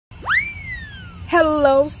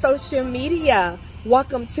Hello, social media.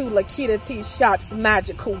 Welcome to Lakitatsharpe's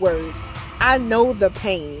magical word. I know the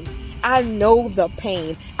pain. I know the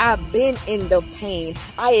pain. I've been in the pain.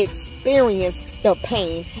 I experienced the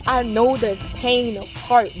pain. I know the pain of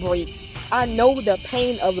heartbreak. I know the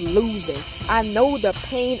pain of losing. I know the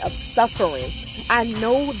pain of suffering. I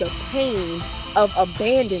know the pain of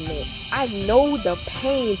abandonment. I know the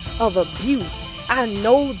pain of abuse. I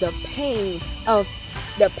know the pain of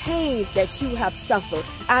the pains that you have suffered.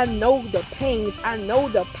 I know the pains. I know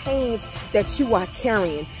the pains that you are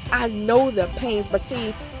carrying. I know the pains. But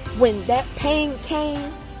see, when that pain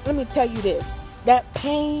came, let me tell you this. That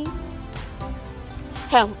pain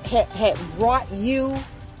had brought you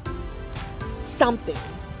something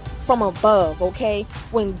from above, okay?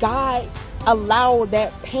 When God allowed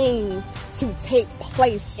that pain to take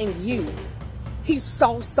place in you, He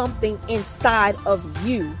saw something inside of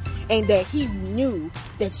you, and that He knew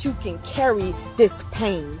that you can carry this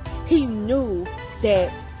pain. He knew that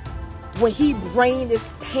when He bring this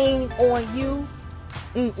pain on you,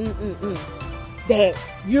 that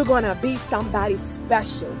you're gonna be somebody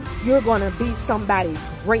special. You're gonna be somebody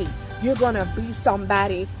great. You're gonna be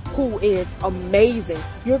somebody who is amazing.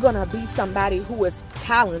 You're gonna be somebody who is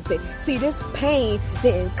talented. See, this pain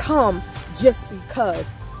didn't come just because.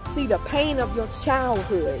 See, the pain of your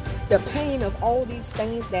childhood, the pain of all these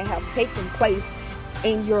things that have taken place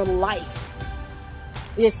in your life.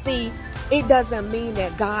 You see, it doesn't mean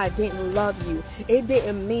that God didn't love you. It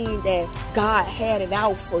didn't mean that God had it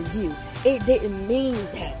out for you. It didn't mean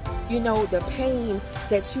that. You know, the pain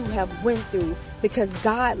that you have went through, because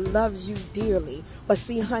God loves you dearly. But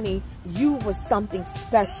see, honey, you was something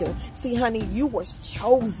special. See, honey, you was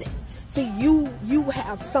chosen. See, you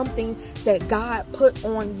have something that God put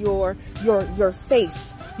on your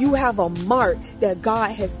face. You have a mark that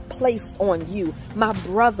God has placed on you. My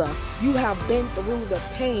brother, you have been through the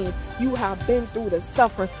pain. You have been through the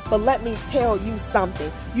suffering. But let me tell you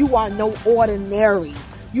something. You are no ordinary.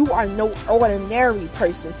 You are no ordinary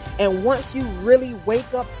person. And once you really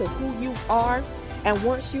wake up to who you are, and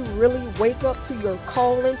once you really wake up to your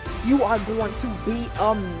calling, you are going to be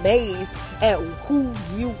amazed at who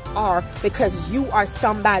you are, because you are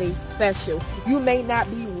somebody special. You may not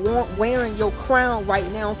be wearing your crown right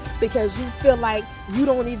now because you feel like you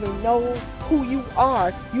don't even know who you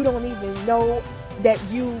are. You don't even know that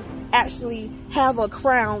you actually have a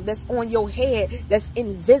crown that's on your head that's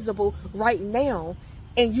invisible right now.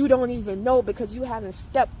 And you don't even know because you haven't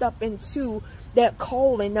stepped up into that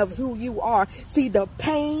calling of who you are. See, the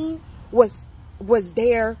pain was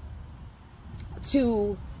there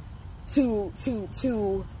to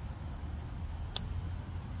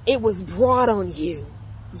it was brought on you.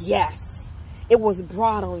 Yes, it was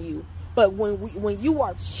brought on you. But when you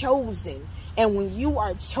are chosen, and when you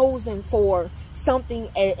are chosen for something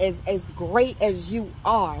as great as you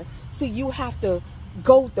are, see, you have to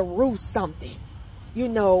go through something. You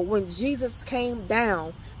know, when Jesus came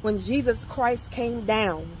down, when Jesus Christ came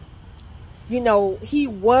down, you know, He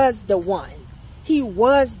was the one. He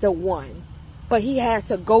was the one. But He had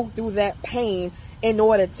to go through that pain in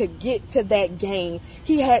order to get to that gain.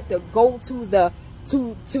 He had to go through the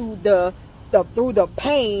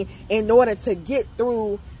pain in order to get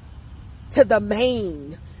through to the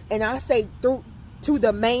main. And I say through to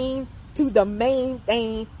the main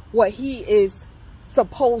thing, what He is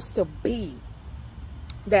supposed to be.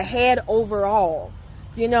 The head overall,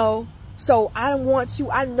 you know. So I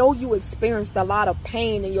know you experienced a lot of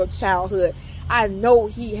pain in your childhood. I know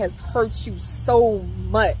He has hurt you so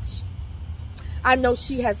much. I know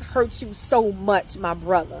she has hurt you so much, my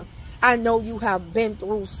brother. I know you have been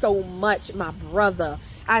through so much, my brother.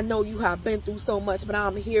 I know you have been through so much, but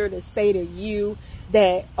I'm here to say to you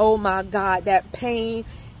that, oh my God, that pain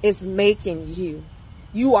is making you.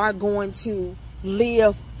 You are going to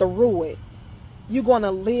live through it. You're going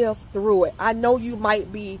to live through it. I know you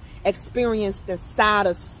might be experiencing the side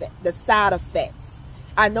effects.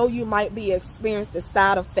 I know you might be experiencing the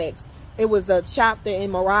side effects. It was a chapter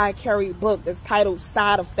in Mariah Carey's book that's titled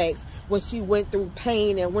Side Effects, when she went through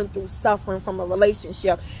pain and went through suffering from a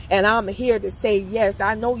relationship. And I'm here to say, yes,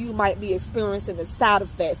 I know you might be experiencing the side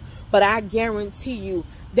effects, but I guarantee you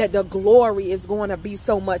that the glory is going to be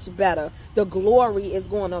so much better. The glory is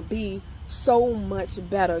going to be so much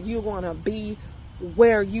better. You're going to be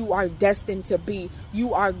where you are destined to be.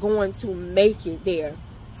 You are going to make it there.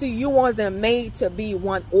 See, you wasn't made to be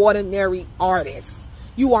one ordinary artist.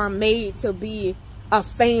 You are made to be a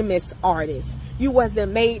famous artist. You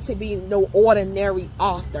wasn't made to be no ordinary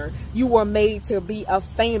author. You were made to be a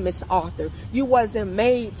famous author. You wasn't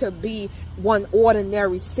made to be one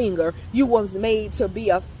ordinary singer. You was made to be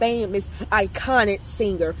a famous, iconic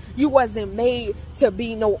singer. You wasn't made to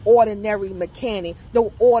be no ordinary mechanic,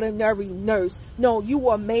 no ordinary nurse. No, you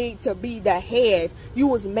were made to be the head. You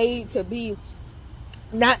was made to be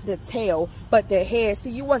not the tail, but the head. See,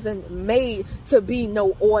 you wasn't made to be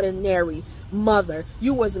no ordinary mother.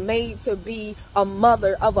 You was made to be a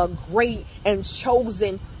mother of a great and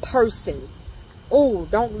chosen person. Oh,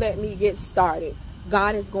 don't let me get started.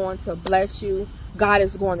 God is going to bless you. God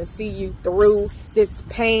is going to see you through. This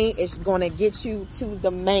pain is going to get you to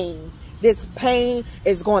the main. This pain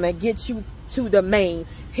is going to get you to the main.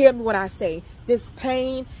 Hear me what I say. This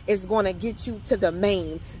pain is going to get you to the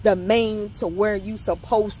main to where you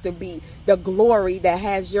supposed to be, the glory that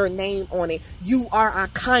has your name on it. You are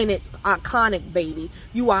iconic, baby.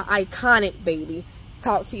 You are iconic, baby.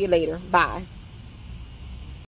 Talk to you later. Bye.